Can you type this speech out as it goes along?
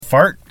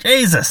fart?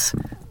 Jesus.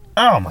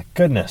 Oh my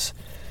goodness.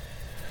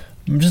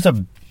 I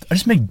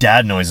just make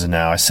dad noises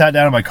now. I sat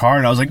down in my car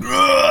and I was like,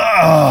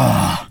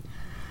 ugh.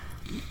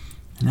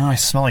 Now I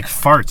smell like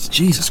farts.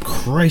 Jesus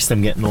Christ,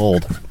 I'm getting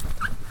old.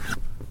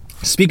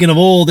 Speaking of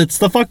old, it's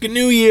the fucking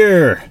new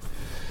year.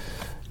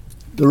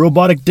 The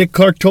robotic Dick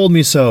Clark told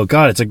me so.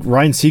 God, it's like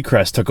Ryan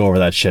Seacrest took over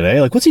that shit,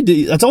 eh? Like, what's he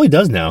do? That's all he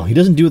does now. He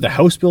doesn't do the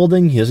house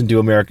building. He doesn't do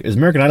Is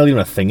American Idol even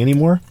a thing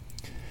anymore?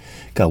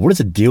 God, what is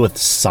the deal with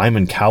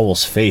Simon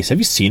Cowell's face? Have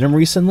you seen him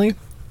recently?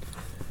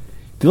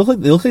 They look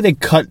like they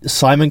cut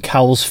Simon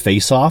Cowell's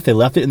face off. They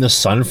left it in the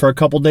sun for a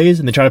couple days,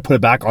 and they try to put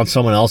it back on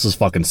someone else's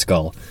fucking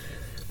skull.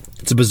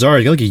 It's a bizarre.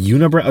 He's got like a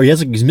unibrow. Oh,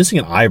 he's missing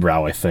an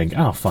eyebrow, I think.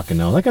 I don't fucking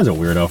know. That guy's a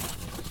weirdo.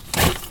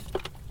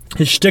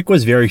 His shtick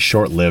was very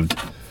short-lived,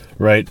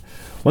 right?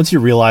 Once you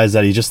realize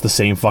that he's just the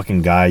same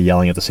fucking guy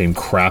yelling at the same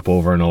crap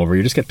over and over,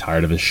 you just get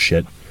tired of his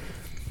shit.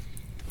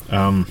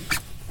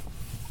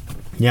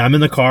 Yeah, I'm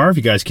in the car, if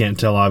you guys can't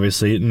tell,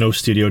 obviously. No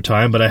studio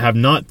time, but I have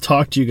not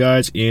talked to you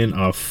guys in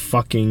a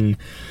fucking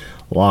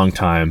long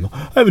time.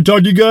 I haven't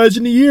talked to you guys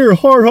in a year.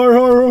 Har, har,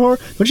 har, har, har.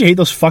 Don't you hate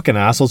those fucking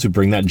assholes who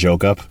bring that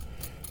joke up?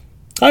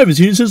 I haven't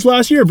seen you since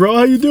last year, bro.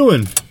 How you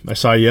doing? I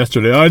saw you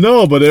yesterday. I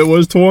know, but it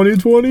was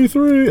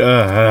 2023.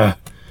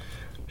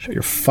 Shut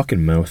your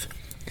fucking mouth.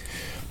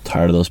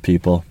 Tired of those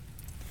people.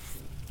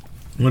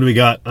 What do we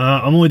got?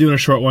 I'm only doing a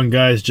short one,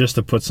 guys, just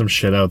to put some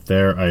shit out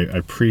there. I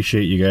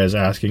appreciate you guys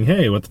asking,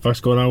 hey, what the fuck's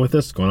going on with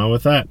this? What's going on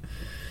with that?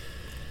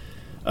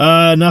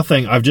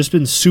 Nothing. I've just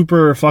been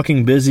super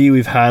fucking busy.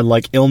 We've had,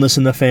 like, illness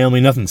in the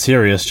family. Nothing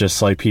serious, just,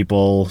 like,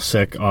 people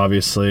sick,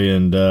 obviously,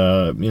 and,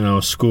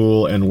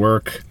 school and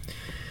work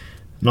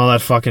and all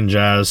that fucking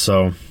jazz.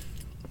 So,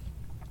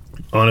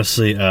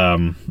 honestly,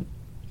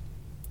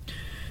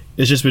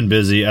 it's just been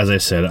busy, as I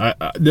said.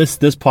 This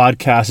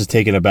podcast is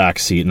taking a back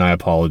seat, and I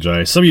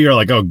apologize. Some of you are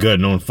like, oh, good,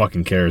 no one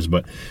fucking cares.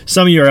 But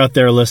some of you are out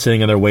there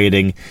listening, and they're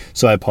waiting,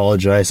 so I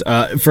apologize.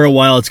 For a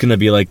while, it's going to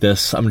be like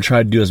this. I'm going to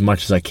try to do as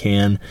much as I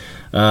can.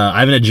 I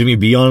haven't had Jimmy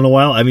B on in a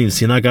while. I haven't even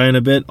seen that guy in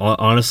a bit.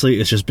 Honestly,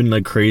 it's just been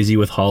like crazy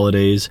with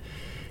holidays.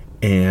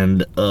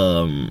 And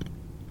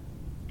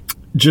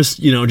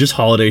just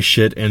holiday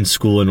shit and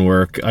school and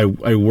work. I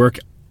work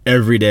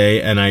every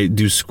day, and I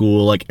do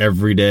school like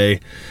every day.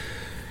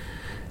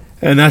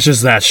 And that's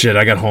just that shit.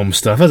 I got home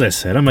stuff. As I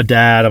said, I'm a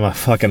dad. I'm a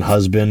fucking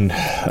husband.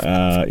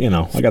 I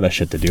got that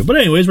shit to do. But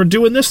anyways, we're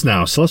doing this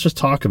now, so let's just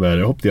talk about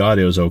it. I hope the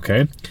audio is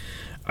okay.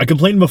 I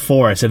complained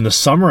before. I said in the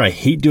summer, I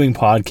hate doing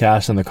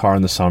podcasts in the car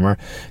in the summer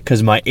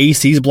because my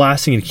AC's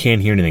blasting and you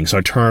can't hear anything, so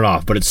I turn it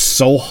off. But it's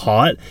so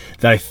hot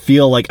that I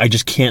feel like I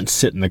just can't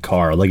sit in the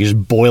car. Like it's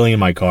just boiling in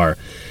my car.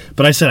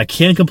 But I said I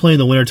can't complain in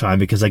the wintertime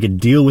because I can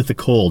deal with the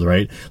cold,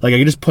 right? Like I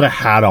can just put a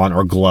hat on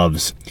or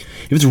gloves.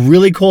 If it's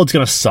really cold, it's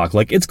going to suck.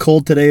 Like it's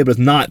cold today, but it's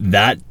not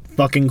that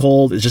fucking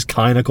cold. It's just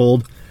kind of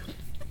cold.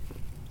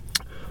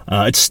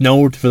 It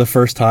snowed for the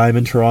first time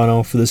in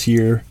Toronto for this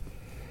year.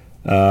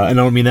 And I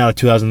don't mean that like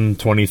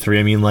 2023.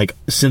 I mean like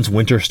since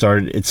winter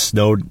started, it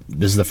snowed.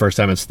 This is the first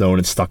time it snowed and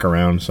it's stuck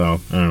around. So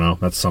I don't know.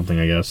 That's something,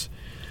 I guess.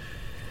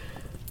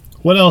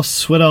 What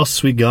else? What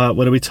else we got?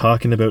 What are we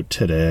talking about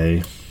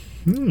today?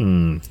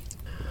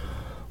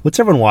 What's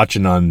everyone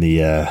watching on the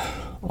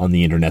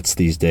internets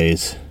these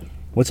days?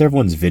 What's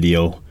everyone's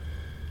video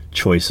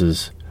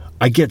choices?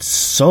 I get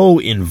so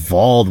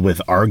involved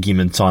with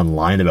arguments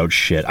online about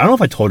shit. I don't know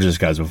if I told you this,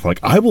 guys, before.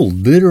 Like, I will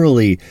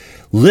literally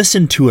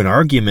listen to an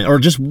argument or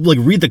just like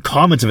read the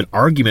comments of an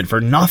argument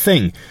for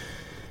nothing.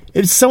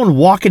 It's someone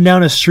walking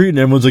down a street and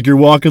everyone's like, you're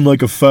walking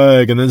like a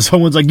fag. And then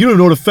someone's like, you don't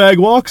know what a fag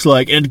walks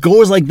like. And it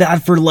goes like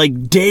that for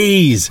like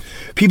days.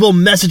 People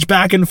message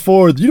back and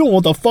forth. You don't know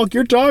what the fuck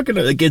you're talking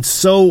about. Like, it's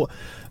so...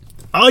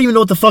 I don't even know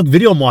what the fuck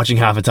video I'm watching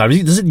half the time. Do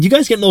you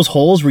guys get in those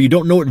holes where you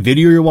don't know what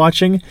video you're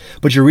watching,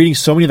 but you're reading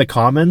so many of the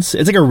comments?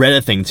 It's like a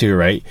Reddit thing too,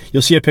 right?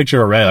 You'll see a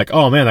picture of a Reddit, like,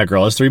 oh man, that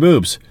girl has 3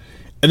 boobs.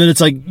 And then it's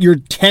like, you're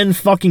 10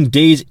 fucking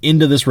days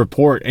into this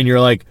report, and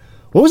you're like,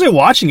 what was I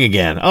watching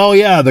again? Oh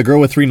yeah, the girl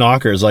with 3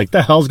 knockers. Like,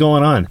 the hell's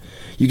going on?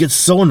 You get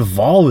so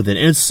involved with it.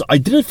 And I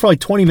did it for like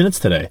 20 minutes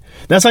today.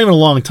 That's not even a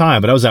long time,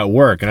 but I was at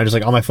work, and I just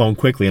like on my phone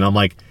quickly, and I'm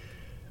like,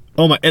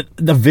 oh my,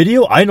 the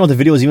video, I didn't know what the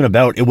video was even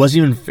about. It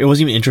wasn't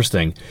even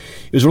interesting.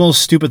 It was one of those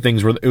stupid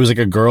things where it was like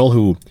a girl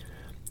who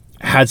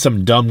had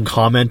some dumb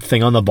comment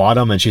thing on the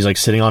bottom, and she's like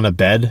sitting on a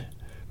bed,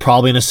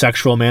 probably in a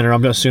sexual manner,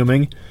 I'm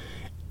assuming.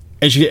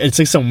 And it's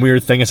like some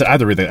weird thing. I said, I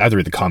have to read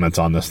the comments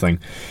on this thing.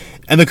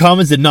 And the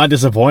comments did not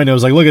disappoint. It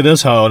was like, look at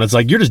this hoe. And it's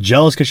like, you're just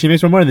jealous because she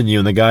makes more money than you.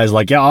 And the guy's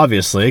like, yeah,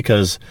 obviously,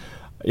 because,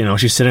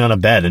 she's sitting on a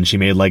bed and she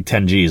made like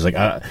 10 G's. Like,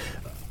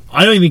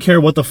 I don't even care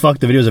what the fuck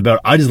the video is about.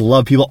 I just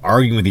love people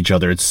arguing with each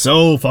other. It's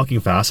so fucking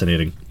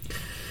fascinating.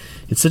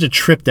 It's such a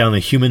trip down the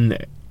human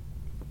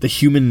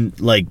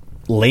like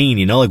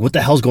lane, like what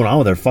the hell's going on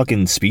with our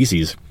fucking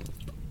species?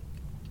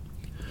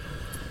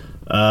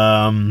 You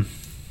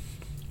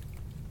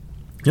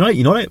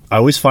know what? I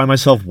always find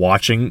myself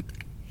watching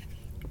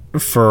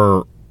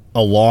for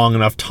a long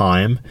enough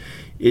time.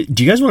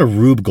 Do you guys know what a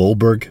Rube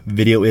Goldberg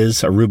video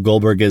is? A Rube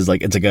Goldberg is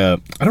like, it's like a,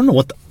 I don't know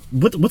what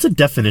what's a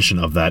definition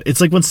of that?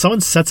 It's like when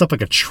someone sets up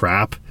like a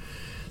trap.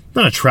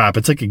 Not a trap.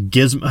 It's like a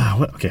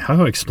gizmo. Okay, how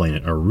do I explain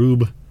it? A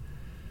Rube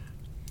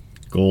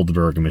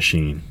Goldberg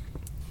machine.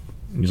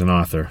 He's an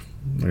author.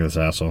 Look at this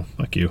asshole.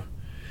 Fuck you.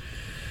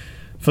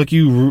 Fuck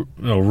you,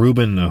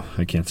 Ruben. No,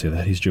 I can't say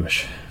that. He's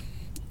Jewish.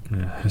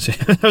 I was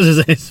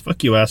gonna say,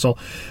 fuck you, asshole.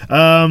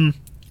 Okay,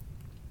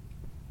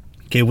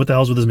 what the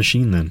hell's with his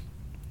machine then?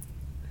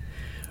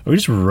 Oh, he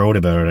just wrote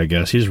about it, I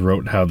guess. He just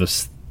wrote how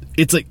this...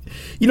 It's like...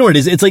 You know what it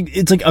is? It's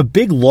like a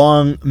big,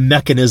 long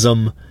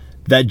mechanism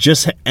that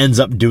just ends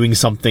up doing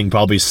something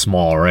probably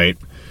small, right?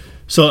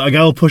 So a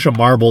guy will push a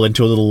marble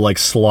into a little like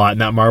slot,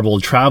 and that marble will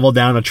travel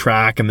down a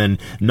track and then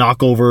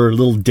knock over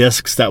little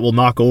discs that will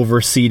knock over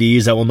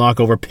CDs, that will knock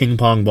over ping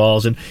pong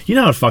balls, and you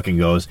know how it fucking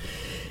goes.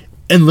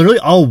 And literally,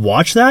 I'll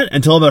watch that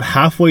until about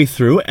halfway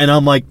through, and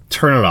I'm like,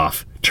 turn it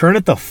off. Turn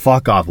it the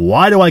fuck off.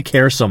 Why do I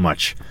care so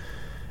much?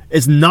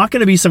 It's not going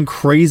to be some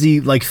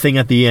crazy like thing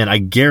at the end. I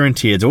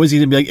guarantee it's always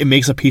going to be like it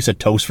makes a piece of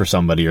toast for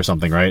somebody or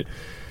something, right?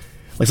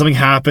 Like something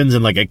happens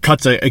and like it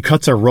cuts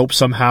a rope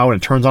somehow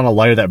and it turns on a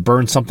lighter that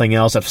burns something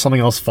else. If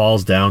something else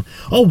falls down,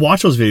 I'll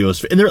watch those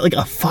videos and they're like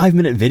a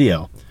 5-minute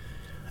video,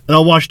 and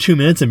I'll watch 2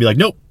 minutes and be like,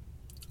 nope.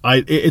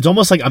 It's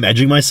almost like I'm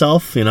edging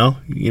myself. You know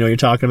you're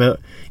talking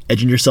about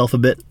edging yourself a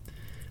bit.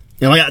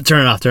 And I'm like,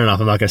 turn it off.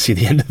 I'm not going to see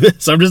the end of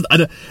this.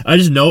 I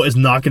just know it's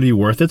not going to be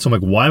worth it. So I'm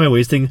like, why am I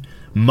wasting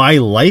my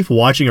life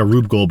watching a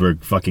Rube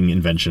Goldberg fucking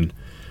invention?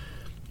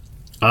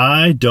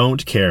 I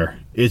don't care.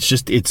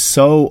 It's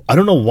so, I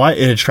don't know why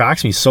it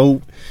attracts me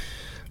so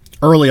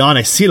early on.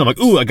 I see it, I'm like,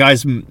 ooh, a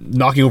guy's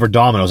knocking over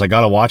dominoes. I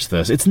gotta watch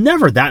this. It's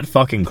never that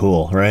fucking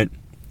cool, right?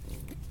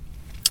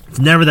 It's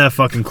never that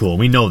fucking cool.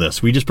 We know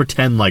this. We just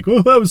pretend like,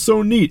 oh, that was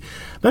so neat.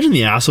 Imagine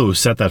the asshole who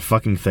set that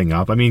fucking thing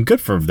up. I mean, good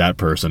for that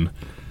person,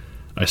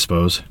 I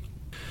suppose.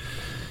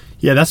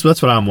 Yeah, that's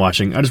what I'm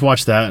watching. I just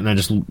watch that and I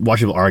just watch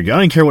people argue. I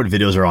don't care what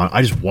videos are on.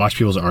 I just watch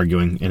people's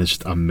arguing and it's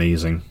just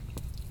amazing.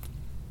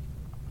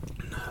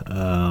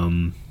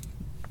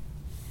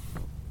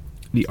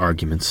 The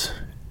arguments.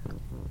 Am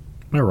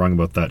I wrong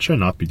about that? Should I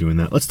not be doing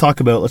that? Let's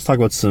talk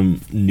about some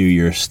New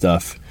Year's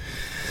stuff.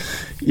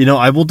 You know,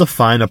 I will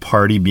define a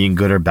party being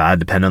good or bad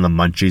depending on the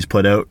munchies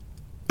put out.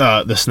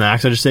 The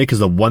snacks, I just say, because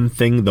the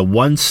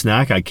one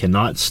snack I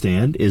cannot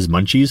stand is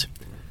munchies.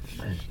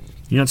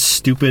 You know that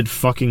stupid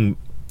fucking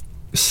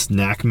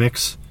snack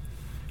mix?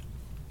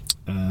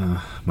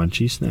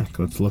 Munchie snack.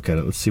 Let's look at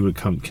it. Let's see what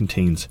it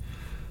contains.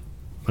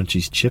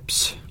 Munchies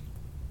chips.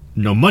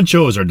 No,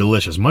 Munchos are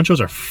delicious. Munchos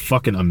are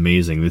fucking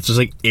amazing. It's just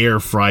like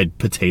air-fried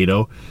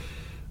potato.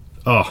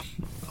 Oh,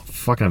 I'll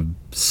fucking have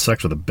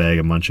sex with a bag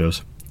of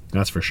Munchos.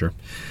 That's for sure.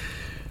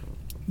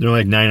 They're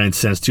like 99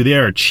 cents, too. They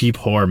are a cheap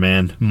whore,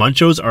 man.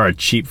 Munchos are a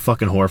cheap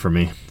fucking whore for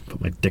me.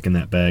 Put my dick in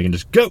that bag and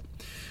just go.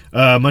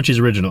 Munchies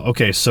Original.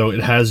 Okay, so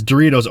it has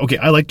Doritos. Okay,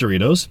 I like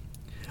Doritos.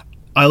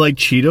 I like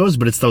Cheetos,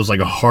 but it's those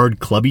like hard,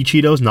 clubby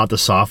Cheetos, not the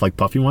soft, like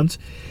puffy ones.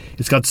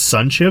 It's got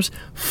Sun Chips.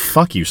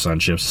 Fuck you, Sun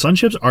Chips. Sun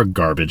Chips are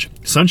garbage.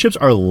 Sun Chips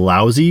are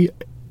lousy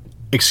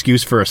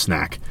excuse for a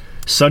snack.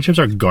 Sun Chips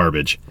are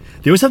garbage.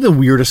 They always have the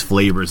weirdest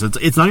flavors.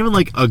 It's not even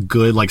like a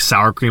good like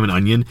sour cream and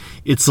onion.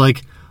 It's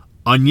like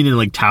onion and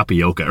like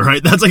tapioca,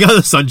 right? That's like how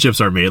the Sun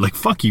Chips are made. Like,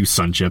 fuck you,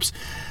 Sun Chips.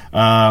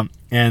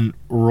 And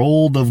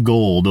Rolled of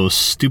Gold, those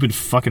stupid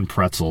fucking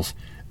pretzels.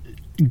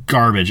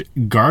 Garbage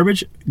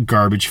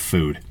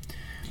food.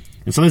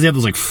 And sometimes they have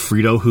those like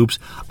Frito Hoops.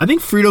 I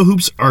think Frito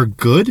Hoops are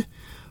good,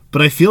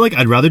 but I feel like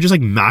I'd rather just like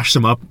mash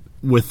them up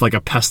with like a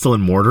pestle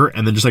and mortar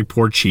and then just like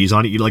pour cheese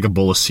on it, eat like a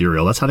bowl of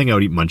cereal. That's how I think I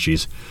would eat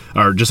Munchies.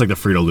 Or just like the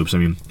Frito Loops. I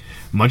mean,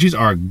 Munchies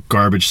are a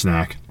garbage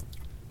snack.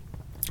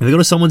 If I go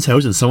to someone's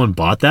house and someone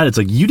bought that, it's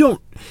like,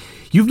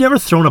 you've never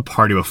thrown a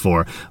party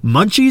before.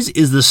 Munchies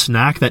is the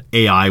snack that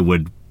AI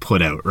would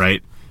put out,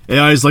 right?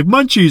 AI is like,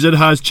 Munchies, it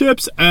has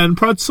chips and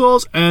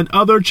pretzels and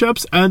other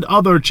chips and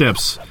other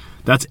chips.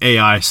 That's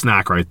AI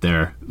snack right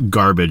there.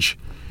 Garbage.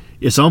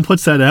 If someone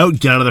puts that out,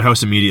 get out of their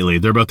house immediately.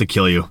 They're about to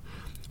kill you.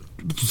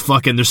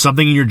 Fucking, there's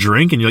something in your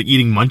drink and you're like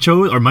eating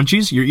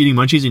munchies. You're eating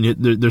munchies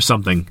and there's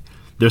something.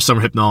 There's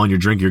some hypnol in your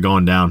drink. You're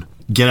going down.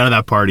 Get out of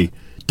that party.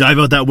 Dive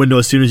out that window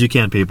as soon as you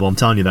can, people. I'm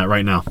telling you that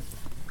right now.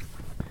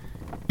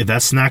 If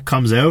that snack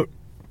comes out,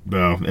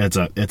 bro, it's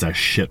a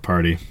shit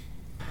party.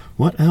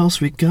 What else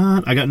we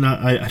got? I don't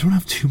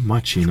have too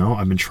much, you know.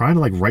 I've been trying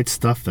to like write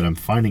stuff that I'm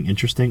finding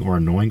interesting or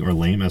annoying or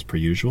lame as per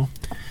usual.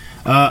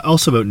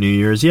 Also about New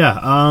Year's, yeah.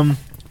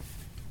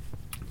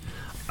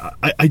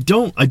 I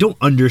don't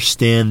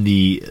understand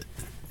the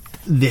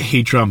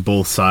hatred on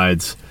both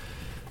sides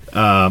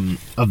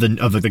of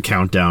the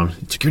countdown.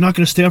 It's like, you're not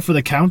going to stay up for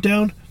the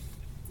countdown?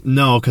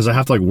 No, because I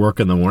have to like work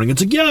in the morning.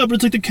 It's like, yeah, but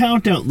it's like the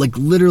countdown. Like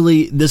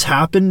literally, this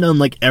happened on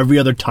like every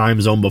other time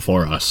zone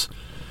before us,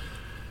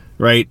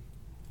 right?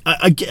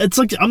 It's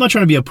like, I'm not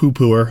trying to be a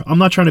poo-pooer. I'm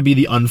not trying to be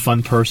the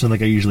unfun person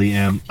like I usually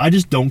am. I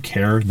just don't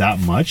care that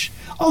much.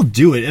 I'll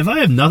do it. If I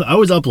have nothing, I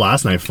was up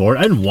last night for it.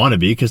 I didn't want to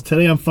be because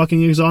today I'm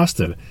fucking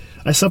exhausted.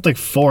 I slept like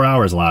 4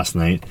 hours last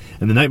night,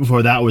 and the night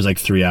before that was like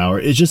 3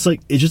 hours. It's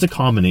just a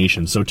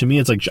combination. So to me,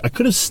 it's like I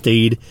could have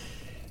stayed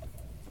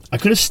I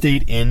could have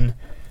stayed in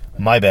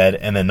my bed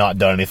and then not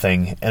done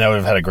anything, and I would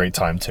have had a great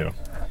time too.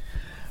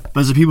 But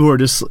there's the people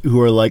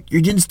who are like,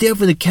 you didn't stay up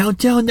for the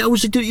countdown? That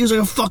was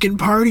like a fucking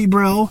party,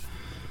 bro.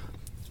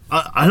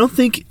 I don't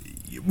think,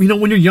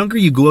 when you're younger,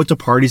 you go out to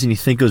parties and you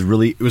think it was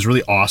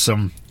really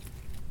awesome.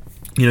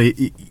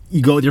 You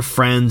go with your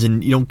friends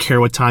and you don't care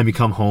what time you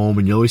come home,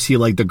 and you always see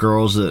like the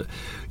girls that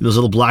those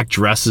little black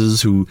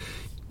dresses who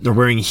they're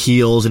wearing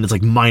heels and it's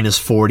like minus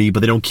 40,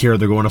 but they don't care,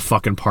 they're going to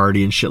fucking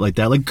party and shit like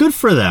that. Like, good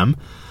for them.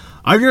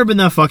 I've never been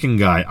that fucking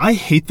guy. I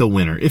hate the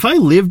winter. If I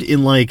lived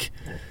in like,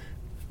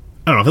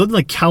 I don't know, if I lived in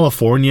like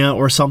California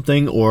or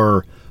something,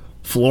 or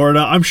Florida,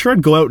 I'm sure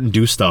I'd go out and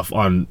do stuff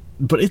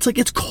but it's like,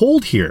 it's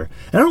cold here.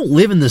 And I don't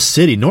live in the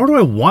city, nor do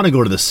I want to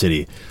go to the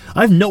city. I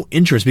have no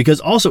interest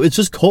because also it's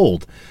just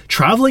cold.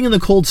 Traveling in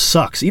the cold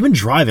sucks. Even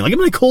driving. Like, I'm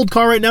in a cold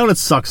car right now and it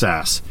sucks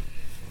ass.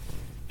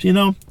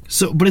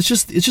 So, but it's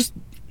just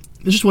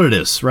what it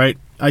is, right?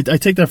 I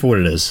take that for what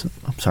it is.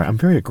 I'm sorry, I'm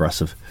very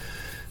aggressive.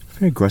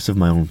 Very aggressive,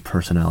 my own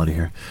personality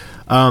here.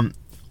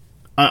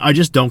 I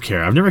just don't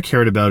care. I've never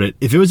cared about it.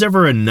 If it was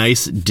ever a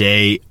nice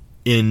day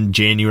in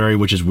January,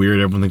 which is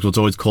weird, everyone thinks it's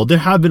always cold. There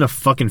have been a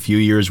fucking few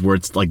years where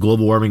it's like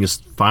global warming is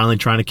finally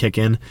trying to kick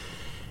in.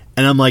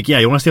 And I'm like, yeah,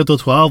 you want to stay up till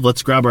 12?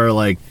 Let's grab our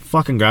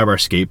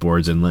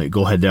skateboards and like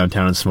go head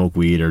downtown and smoke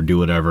weed or do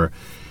whatever.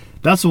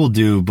 That's what we'll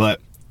do. But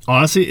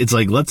honestly, it's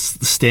like, let's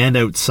stand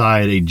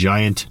outside a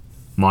giant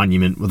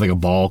monument with like a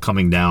ball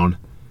coming down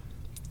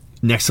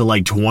next to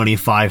like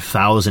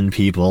 25,000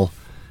 people.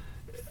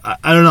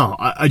 I don't know.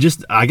 I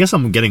guess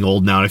I'm getting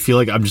old now. And I feel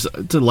like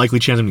it's a likely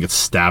chance I'm going to get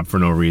stabbed for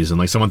no reason.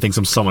 Like, someone thinks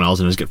I'm someone else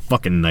and I just get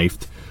fucking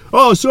knifed.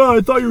 Oh, sorry,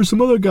 I thought you were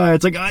some other guy.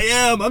 It's like, I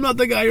am. I'm not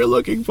the guy you're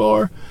looking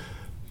for.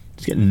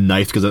 Just getting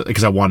knifed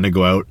because I wanted to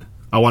go out.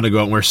 I wanted to go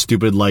out and wear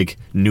stupid, like,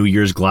 New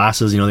Year's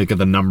glasses. They got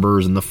the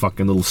numbers and the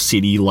fucking little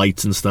city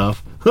lights and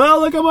stuff. Oh,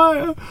 look at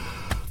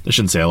I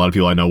shouldn't say a lot of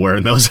people I know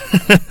wearing those.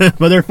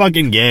 But they're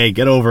fucking gay.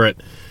 Get over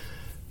it.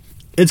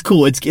 It's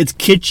cool. It's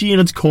kitschy and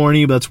it's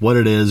corny, but that's what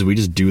it is. We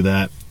just do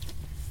that.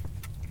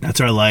 That's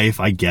our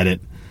life. I get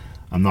it.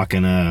 I'm not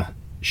gonna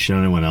shit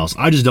on anyone else.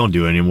 I just don't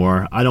do it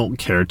anymore. I don't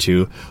care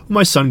to. When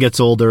my son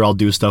gets older, I'll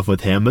do stuff with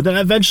him, but then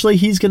eventually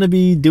he's gonna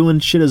be doing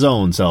shit his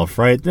own self,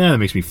 right? That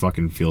makes me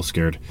fucking feel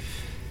scared.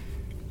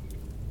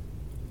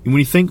 And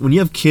when you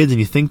have kids and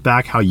you think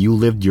back how you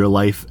lived your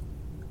life,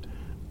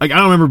 like, I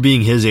don't remember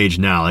being his age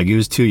now. Like,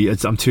 it's too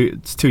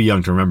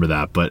young to remember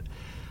that, but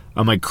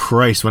I'm like,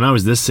 Christ, when I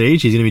was this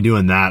age, he's gonna be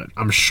doing that,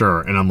 I'm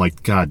sure. And I'm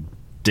like, God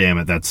damn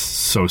it, that's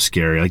so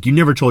scary. Like, you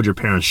never told your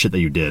parents shit that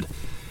you did,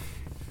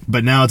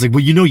 but now it's like, well,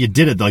 you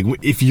did it. Like,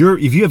 if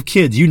you have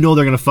kids, they're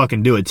gonna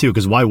fucking do it too,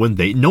 because why wouldn't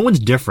they? No one's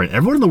different.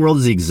 Everyone in the world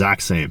is the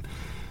exact same.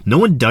 No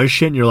one does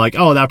shit and you're like,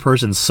 oh, that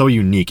person's so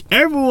unique.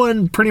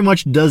 Everyone pretty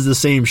much does the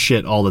same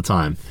shit all the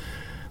time,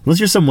 unless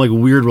you're some like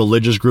weird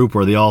religious group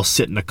where they all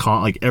sit in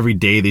like every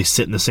day they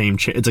sit in the same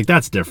chair. It's like,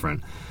 that's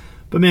different.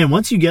 But man,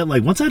 once I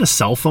had a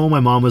cell phone, my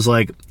mom was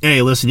like,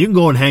 hey, listen, you can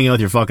go and hang out with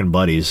your fucking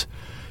buddies.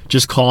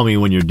 Just call me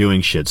when you're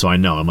doing shit so I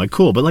know. I'm like,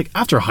 cool. But like,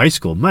 after high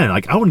school, man,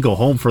 like, I wouldn't go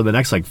home for the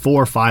next like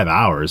 4 or 5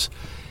 hours.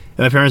 And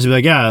my parents would be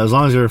like, yeah, as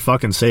long as you're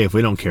fucking safe,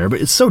 we don't care.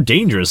 But it's so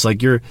dangerous.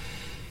 Like, you're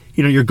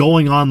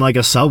going on like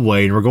a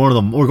subway and we're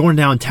going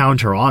downtown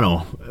Toronto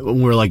when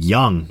we were like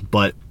young,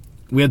 but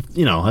we had,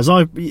 as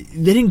long as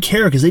they didn't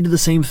care because they did the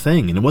same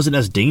thing and it wasn't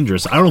as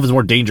dangerous. I don't know if it's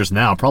more dangerous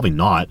now, probably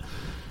not.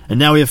 And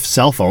now we have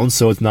cell phones,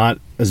 so it's not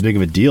as big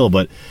of a deal,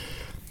 but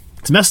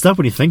it's messed up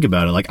when you think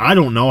about it. Like, I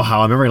don't know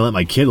how I'm ever going to let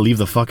my kid leave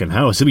the fucking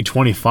house. He'll be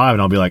 25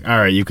 and I'll be like, all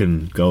right, you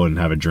can go and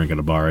have a drink at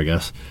a bar, I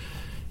guess.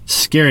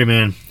 Scary,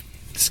 man.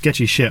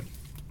 Sketchy shit.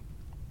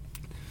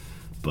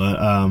 But,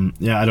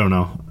 yeah, I don't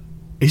know.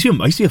 I used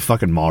to be a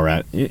fucking mall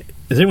rat. Has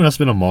anyone else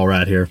been a mall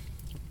rat here?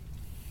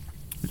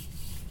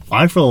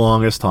 For the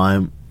longest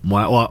time,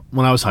 when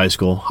I was high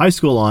school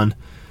on,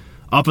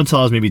 up until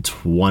I was maybe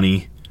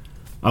 20,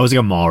 I was like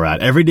a mall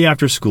rat. Every day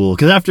after school,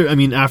 because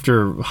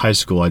after high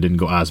school, I didn't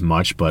go as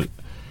much, but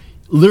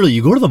literally,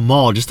 you go to the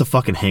mall just to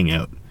fucking hang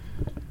out.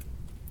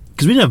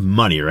 Because we didn't have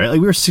money, right? Like,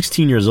 we were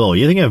 16 years old.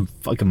 You think I have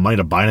fucking money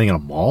to buy anything at a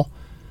mall?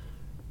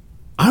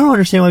 I don't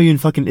understand why we even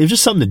fucking... It was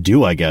just something to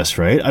do, I guess,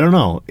 right? I don't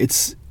know.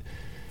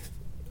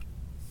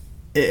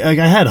 Like,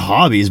 I had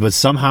hobbies, but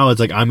somehow it's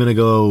like, I'm going to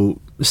go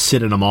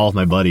sit in a mall with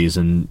my buddies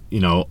and,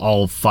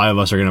 all 5 of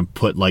us are going to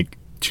put, like,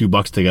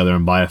 $2 together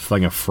and buy a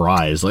thing of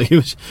fries. Like, it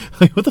was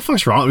like, what the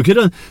fuck's wrong? We could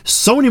have done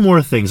so many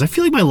more things. I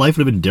feel like my life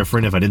would have been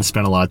different if I didn't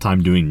spend a lot of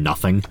time doing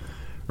nothing,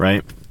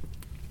 right?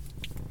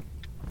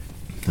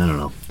 I don't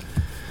know.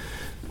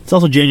 It's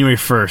also January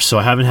 1st, so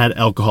I haven't had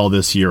alcohol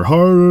this year.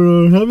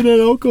 Haven't had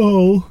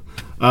alcohol.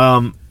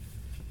 I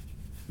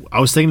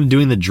was thinking of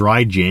doing the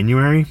dry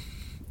January,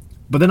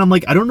 but then I'm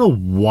like, I don't know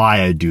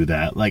why I do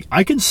that. Like,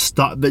 I can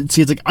stop, but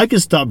see, it's like, I can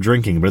stop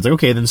drinking, but it's like,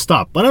 okay, then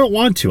stop. But I don't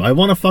want to. I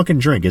want to fucking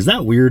drink. Is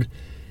that weird?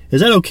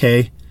 Is that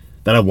okay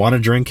that I want to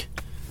drink?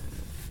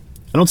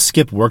 I don't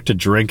skip work to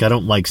drink. I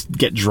don't, like,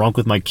 get drunk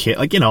with my kid.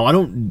 Like,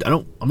 I'm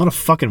not a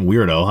fucking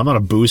weirdo. I'm not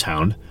a booze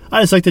hound.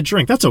 I just like to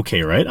drink. That's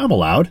okay, right? I'm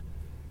allowed.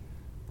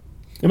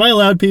 Am I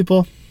allowed,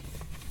 people?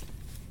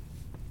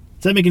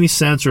 Does that make any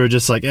sense, or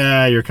just like,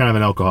 you're kind of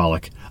an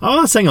alcoholic? I'm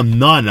not saying I'm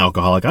not an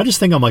alcoholic. I just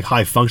think I'm like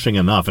high functioning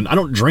enough, and I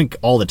don't drink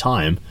all the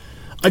time.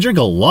 I drink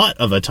a lot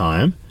of the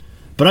time,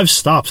 but I've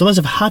stopped. Sometimes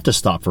I've had to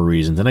stop for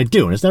reasons, and I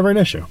do, and it's never an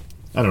issue.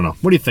 I don't know.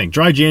 What do you think?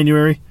 Dry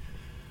January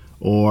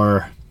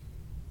or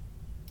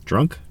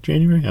drunk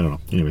January? I don't know.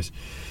 Anyways.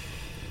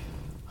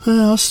 What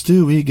else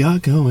do we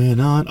got going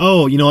on?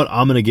 Oh, you know what?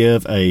 I'm gonna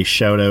give a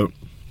shout out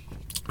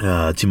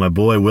to my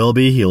boy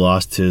Wilby. He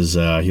lost his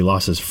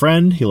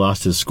friend. He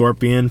lost his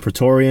scorpion,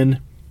 Praetorian.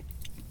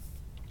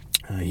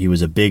 He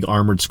was a big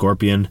armored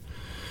scorpion.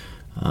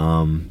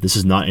 This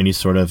is not any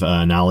sort of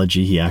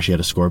analogy. He actually had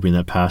a scorpion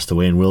that passed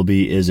away, and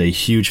Wilby is a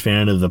huge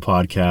fan of the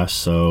podcast.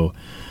 So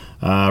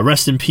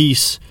rest in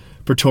peace,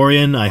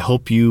 Praetorian. I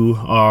hope you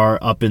are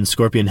up in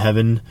scorpion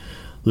heaven,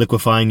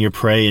 liquefying your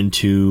prey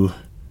into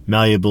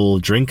malleable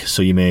drink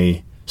so you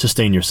may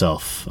sustain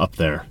yourself up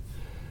there.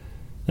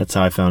 That's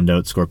how I found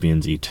out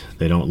scorpions eat.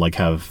 They don't like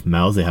have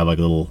mouths. They have like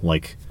a little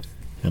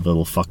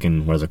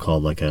fucking, what is it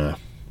called? Like a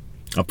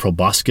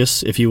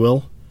proboscis, if you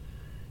will.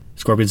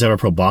 Scorpions have a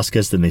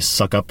proboscis, then they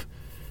suck up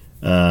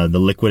the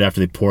liquid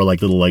after they pour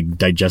like little like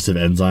digestive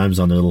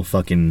enzymes on their little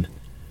fucking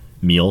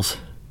meals.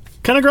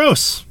 Kind of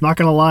gross, not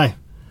gonna lie.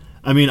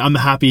 I mean, I'm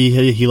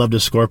happy he loved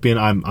his scorpion.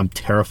 I'm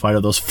terrified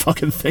of those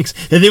fucking things.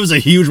 And it was a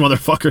huge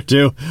motherfucker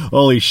too.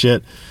 Holy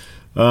shit.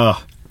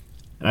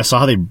 And I saw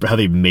how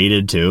they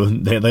mated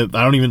too. I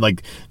don't even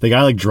like, the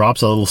guy like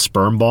drops a little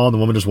sperm ball and the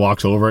woman just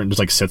walks over it and just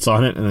like sits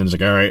on it and then it's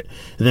like, all right.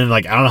 And then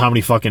like, I don't know how many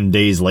fucking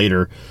days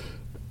later,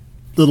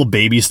 little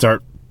babies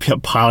start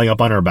piling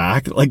up on her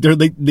back. Like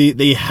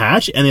they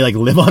hatch and they like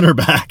live on her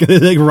back. They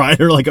like ride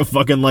her like a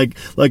fucking like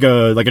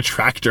a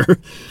tractor.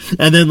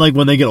 And then like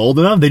when they get old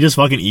enough, they just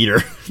fucking eat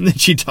her. And then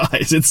she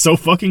dies. It's so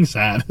fucking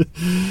sad.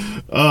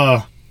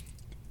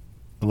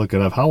 Look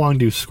it up. How long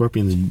do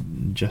scorpions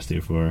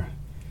gestate for?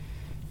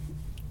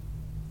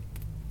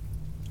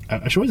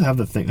 I should always have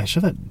the thing. I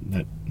should have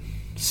that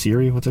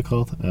Siri. What's it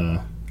called?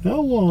 How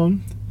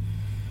long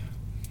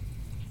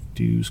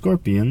do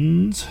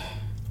scorpions?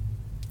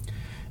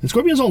 And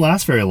scorpions don't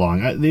last very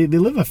long. They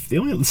live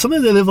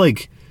sometimes they live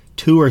like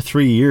 2 or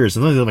 3 years.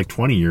 Sometimes they live like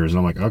 20 years. And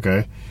I'm like,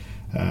 okay.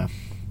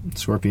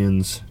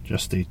 Scorpions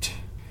gestate.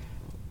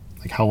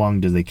 Like, how long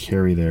do they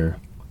carry their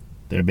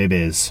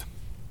babies?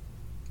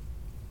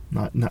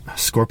 Not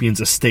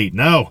scorpions estate.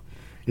 No,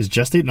 is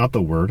gestate not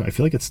the word? I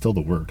feel like it's still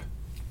the word.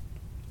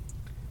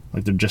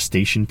 Like their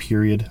gestation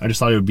period. I just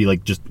thought it would be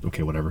like just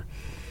okay, whatever.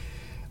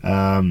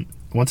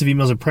 Once a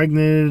female is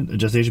pregnant, a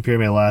gestation period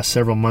may last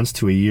several months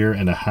to a year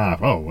and a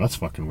half. Oh, that's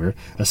fucking weird.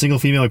 A single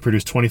female may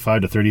produce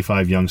 25 to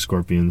 35 young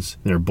scorpions.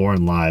 They're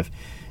born live,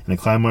 and they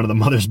climb onto the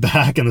mother's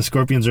back, and the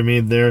scorpions are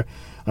made there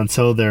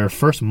until their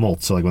first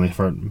molt. So like when they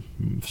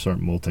start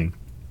molting.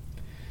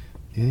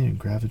 Yeah,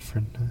 gravid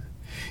for.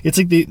 It's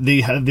like they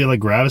like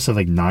gravis of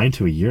like 9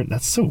 to a year.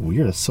 That's so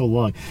weird. That's so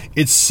long.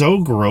 It's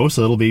so gross.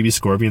 Little baby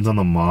scorpions on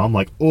the mom.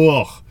 Like,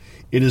 ugh.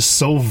 It is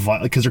so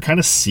violent because they're kind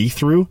of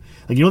see-through.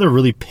 Like, you know, they're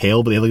really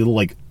pale, but they have like little,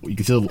 like, you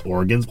can see little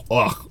organs.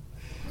 Ugh.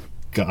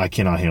 God, I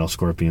cannot handle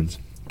scorpions.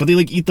 But they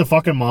like eat the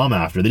fucking mom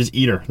after. They just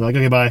eat her. They're like,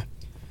 okay, bye.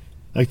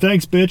 Like,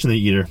 thanks, bitch, and they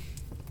eat her.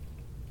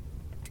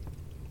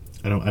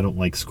 I don't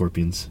like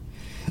scorpions.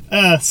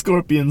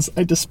 Scorpions.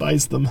 I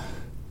despise them.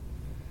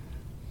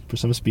 For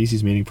some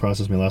species, mating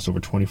process may last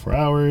over 24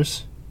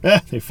 hours.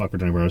 They fuck for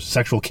 24 hours.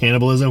 Sexual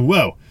cannibalism.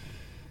 Whoa.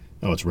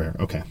 Oh, it's rare.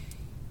 Okay.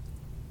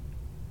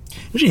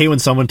 Don't you hate when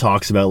someone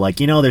talks about, like,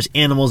 you know, there's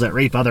animals that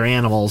rape other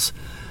animals?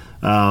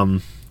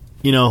 You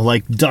know,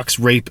 like ducks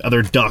rape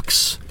other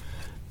ducks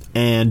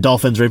and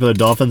dolphins rape other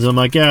dolphins. And I'm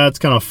like, yeah, it's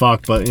kind of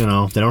fucked, but, you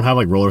know, they don't have,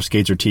 like, roller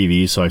skates or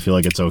TV, so I feel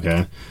like it's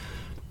okay.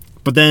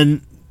 But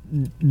then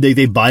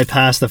they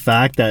bypass the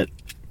fact that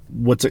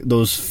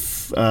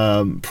those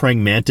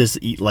praying mantis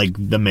eat, like,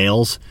 the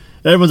males.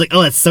 Everyone's like,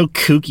 oh, that's so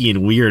kooky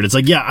and weird. It's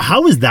like, yeah,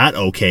 how is that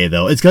okay,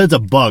 though? It's because it's a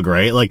bug,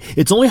 right? Like,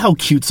 it's only how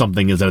cute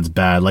something is that it's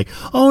bad. Like,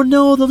 oh,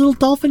 no, the little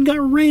dolphin got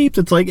raped.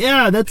 It's like,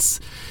 yeah, it's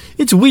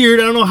weird.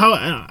 I don't know how,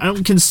 I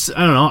don't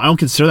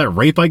consider that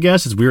rape, I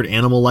guess. It's weird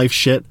animal life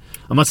shit.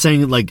 I'm not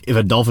saying, like, if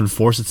a dolphin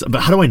forces,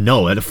 but how do I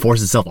know it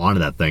forced itself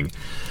onto that thing?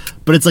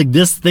 But it's like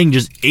this thing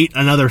just ate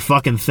another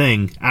fucking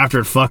thing after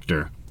it fucked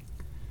her.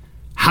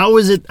 How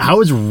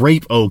is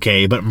rape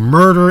okay, but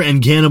murder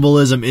and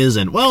cannibalism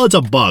isn't? Well, it's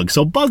a bug,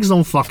 so bugs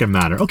don't fucking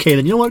matter. Okay,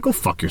 then you know what? Go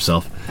fuck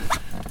yourself.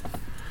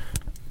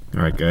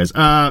 All right, guys.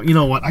 You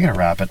know what? I gotta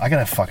wrap it. I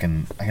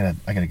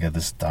gotta get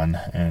this done,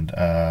 and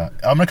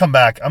I'm gonna come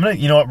back.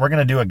 You know what? We're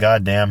gonna do a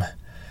goddamn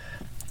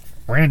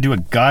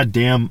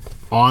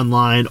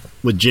online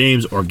with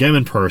James or get him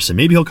in person.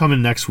 Maybe he'll come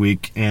in next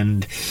week,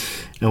 and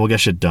we'll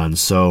get shit done.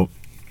 So,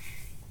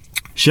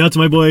 shout out to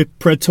my boy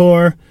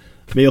Praetor.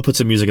 Maybe I'll put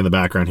some music in the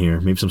background here.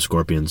 Maybe some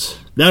scorpions.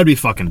 That would be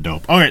fucking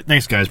dope. All right,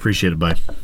 thanks, guys. Appreciate it. Bye.